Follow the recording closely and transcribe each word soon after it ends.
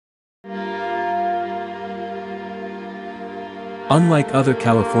Unlike other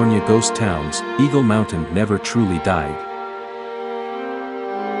California ghost towns, Eagle Mountain never truly died.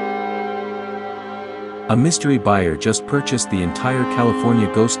 A mystery buyer just purchased the entire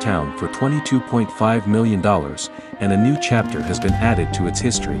California ghost town for $22.5 million, and a new chapter has been added to its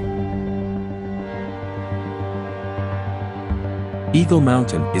history. Eagle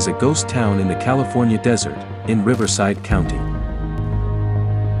Mountain is a ghost town in the California desert, in Riverside County.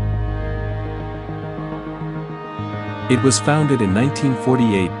 It was founded in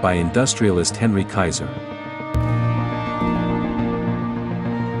 1948 by industrialist Henry Kaiser.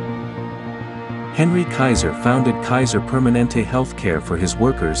 Henry Kaiser founded Kaiser Permanente healthcare for his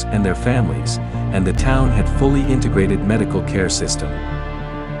workers and their families, and the town had fully integrated medical care system.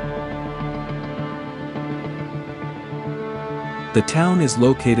 The town is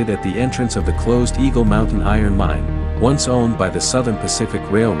located at the entrance of the closed Eagle Mountain iron mine, once owned by the Southern Pacific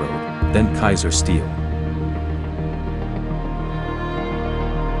Railroad, then Kaiser Steel.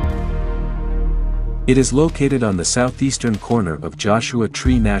 It is located on the southeastern corner of Joshua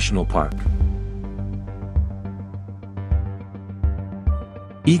Tree National Park.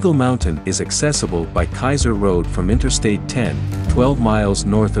 Eagle Mountain is accessible by Kaiser Road from Interstate 10, 12 miles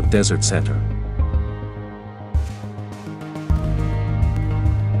north of Desert Center.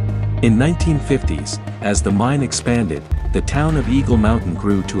 In 1950s, as the mine expanded, the town of Eagle Mountain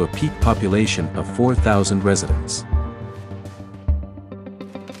grew to a peak population of 4,000 residents.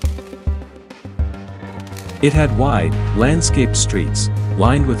 It had wide, landscaped streets,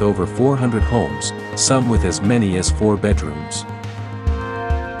 lined with over 400 homes, some with as many as 4 bedrooms.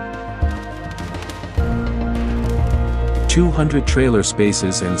 200 trailer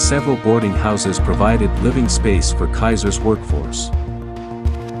spaces and several boarding houses provided living space for Kaiser's workforce.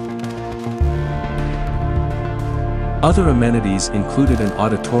 Other amenities included an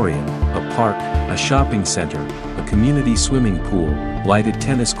auditorium, a park, a shopping center, a community swimming pool, lighted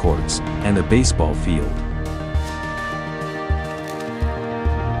tennis courts, and a baseball field.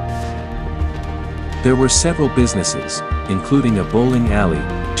 There were several businesses, including a bowling alley,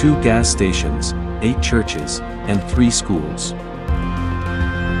 2 gas stations, 8 churches, and 3 schools.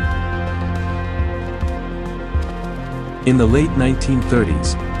 In the late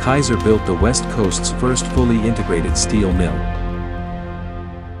 1930s, Kaiser built the West Coast's first fully integrated steel mill.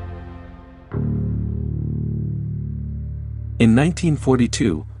 In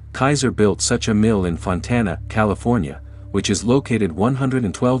 1942, Kaiser built such a mill in Fontana, California, which is located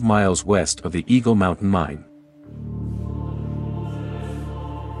 112 miles west of the Eagle Mountain mine.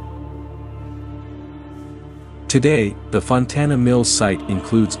 Today, the Fontana Mill site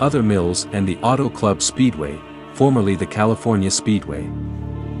includes other mills and the Auto Club Speedway, formerly the California Speedway.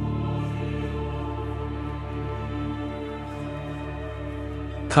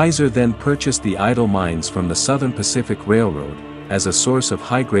 Kaiser then purchased the idle mines from the Southern Pacific Railroad, as a source of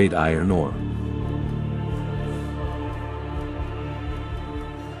high-grade iron ore.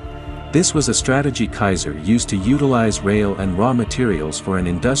 This was a strategy Kaiser used to utilize rail and raw materials for an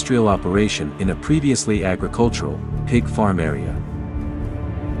industrial operation in a previously agricultural, pig farm area.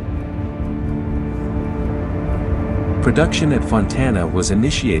 Production at Fontana was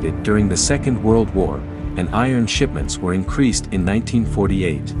initiated during the Second World War, and iron shipments were increased in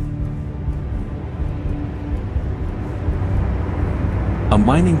 1948. A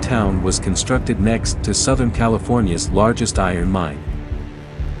mining town was constructed next to Southern California's largest iron mine.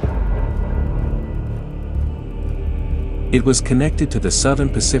 It was connected to the Southern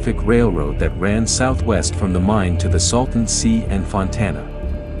Pacific Railroad that ran southwest from the mine to the Salton Sea and Fontana.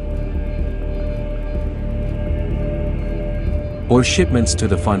 Ore shipments to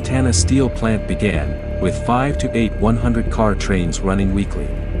the Fontana steel plant began, with 5 to 8 100-car trains running weekly.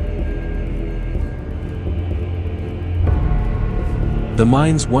 The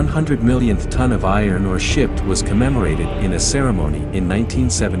mine's 100 millionth ton of iron ore shipped was commemorated in a ceremony in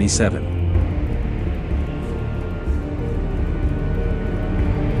 1977.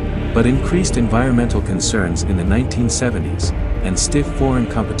 But increased environmental concerns in the 1970s, and stiff foreign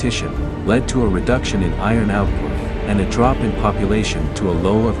competition, led to a reduction in iron output, and a drop in population to a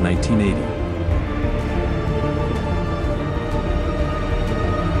low of 1980.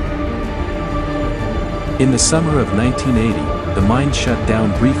 In the summer of 1980, the mine shut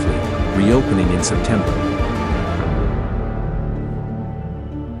down briefly, reopening in September.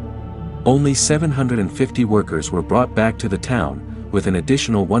 Only 750 workers were brought back to the town, with an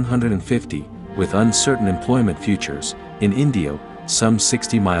additional 150, with uncertain employment futures, in Indio, some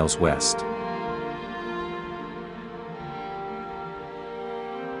 60 miles west.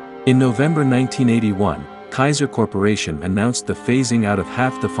 In November 1981, Kaiser Corporation announced the phasing out of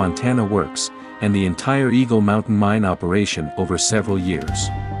half the Fontana works, and the entire Eagle Mountain mine operation over several years.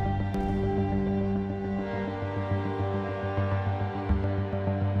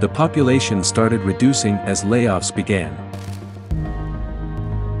 The population started reducing as layoffs began.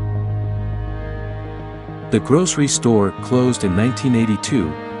 The grocery store closed in 1982,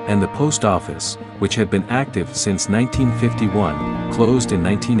 and the post office, which had been active since 1951, closed in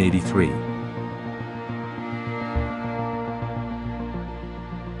 1983.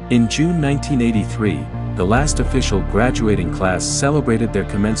 In June 1983, the last official graduating class celebrated their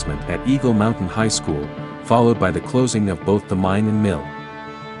commencement at Eagle Mountain High School, followed by the closing of both the mine and mill.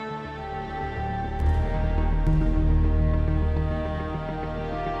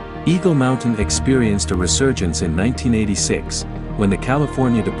 Eagle Mountain experienced a resurgence in 1986, when the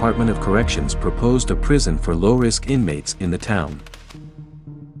California Department of Corrections proposed a prison for low-risk inmates in the town.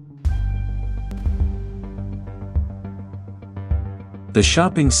 The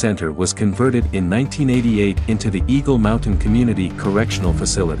shopping center was converted in 1988 into the Eagle Mountain Community Correctional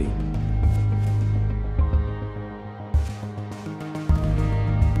Facility.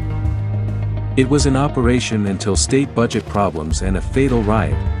 It was in operation until state budget problems and a fatal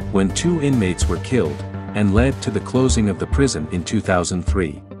riot, when 2 inmates were killed, and led to the closing of the prison in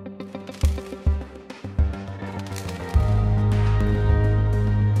 2003.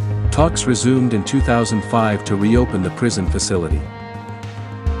 Talks resumed in 2005 to reopen the prison facility.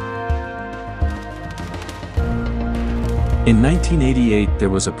 In 1988 there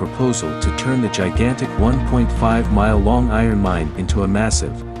was a proposal to turn the gigantic 1.5-mile-long iron mine into a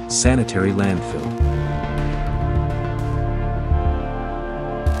massive, sanitary landfill.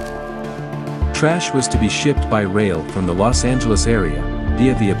 Trash was to be shipped by rail from the Los Angeles area,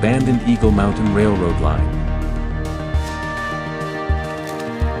 via the abandoned Eagle Mountain Railroad line.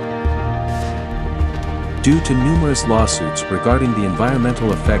 Due to numerous lawsuits regarding the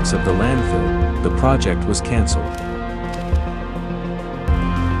environmental effects of the landfill, the project was cancelled.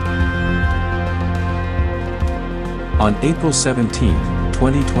 On April 17,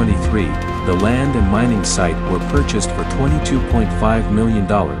 2023, the land and mining site were purchased for $22.5 million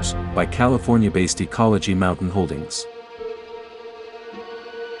by California-based Ecology Mountain Holdings.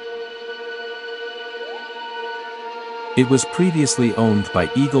 It was previously owned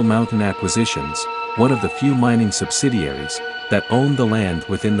by Eagle Mountain Acquisitions, one of the few mining subsidiaries that owned the land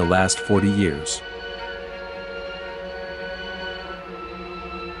within the last 40 years.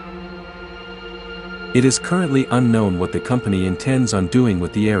 It is currently unknown what the company intends on doing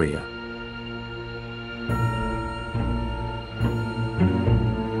with the area.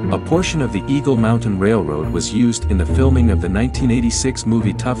 A portion of the Eagle Mountain Railroad was used in the filming of the 1986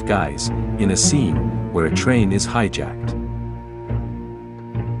 movie Tough Guys, in a scene where a train is hijacked.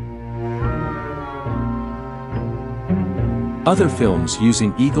 Other films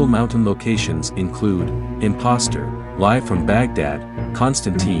using Eagle Mountain locations include Imposter, Live from Baghdad,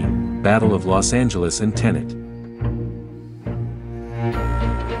 Constantine, Battle of Los Angeles and Tenet.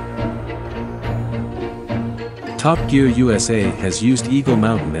 Top Gear USA has used Eagle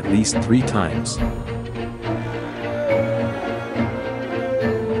Mountain at least 3 times.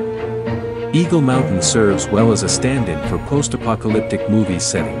 Eagle Mountain serves well as a stand-in for post-apocalyptic movie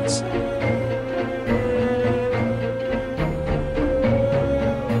settings.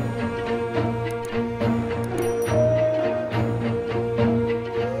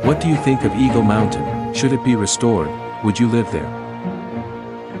 What do you think of Eagle Mountain? Should it be restored? Would you live there?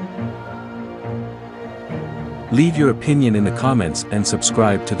 Leave your opinion in the comments and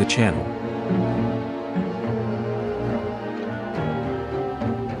subscribe to the channel.